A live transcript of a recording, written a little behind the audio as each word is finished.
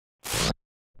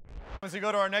As we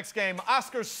go to our next game,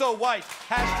 Oscars So White.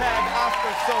 Hashtag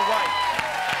Oscars So White.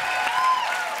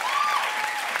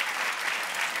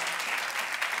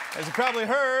 As you probably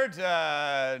heard,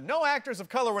 no actors of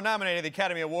color were nominated at the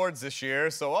Academy Awards this year,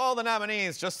 so all the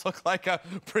nominees just look like a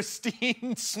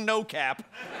pristine snow cap.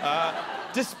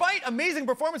 Despite amazing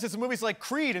performances in movies like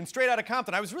Creed and Straight Outta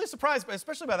Compton, I was really surprised,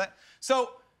 especially by that.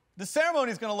 So the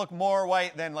ceremony is going to look more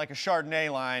white than like a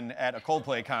Chardonnay line at a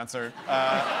Coldplay concert.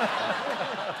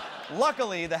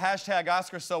 Luckily, the hashtag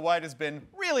Oscars So White has been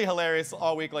really hilarious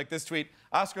all week, like this tweet.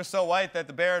 Oscars so white that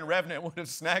the Bear in Revenant would have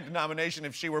snagged a nomination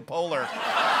if she were polar.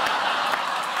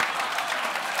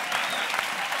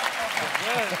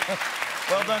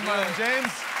 Well done, Marlon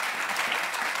James.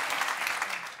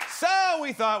 So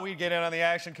we thought we'd get in on the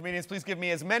action. Comedians, please give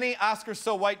me as many Oscars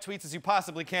So White tweets as you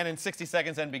possibly can in 60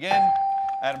 seconds and begin.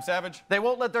 Adam Savage. They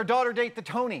won't let their daughter date the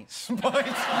Tonys. Points.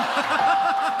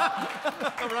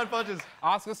 Run Funches.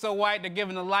 Oscar So White, they're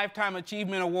giving a Lifetime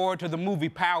Achievement Award to the movie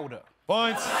Powder.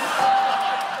 Points.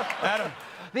 Adam.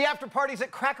 The after party's at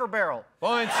Cracker Barrel.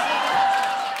 Points.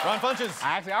 Ron Funches.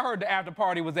 I heard the after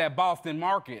party was at Boston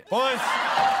Market. Points.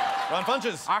 Ron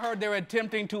Funches. I heard they're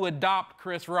attempting to adopt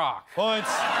Chris Rock. Points.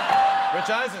 Rich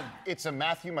Eisen. It's a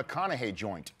Matthew McConaughey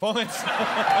joint. Points.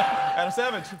 Adam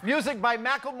Savage. Music by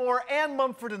Macklemore and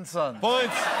Mumford & Sons.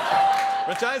 Points.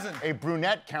 Rich Eisen. A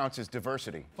brunette counts as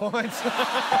diversity. Points.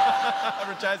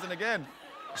 Rich Eisen again.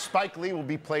 Spike Lee will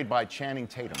be played by Channing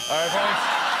Tatum. All right, points.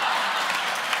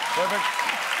 Perfect.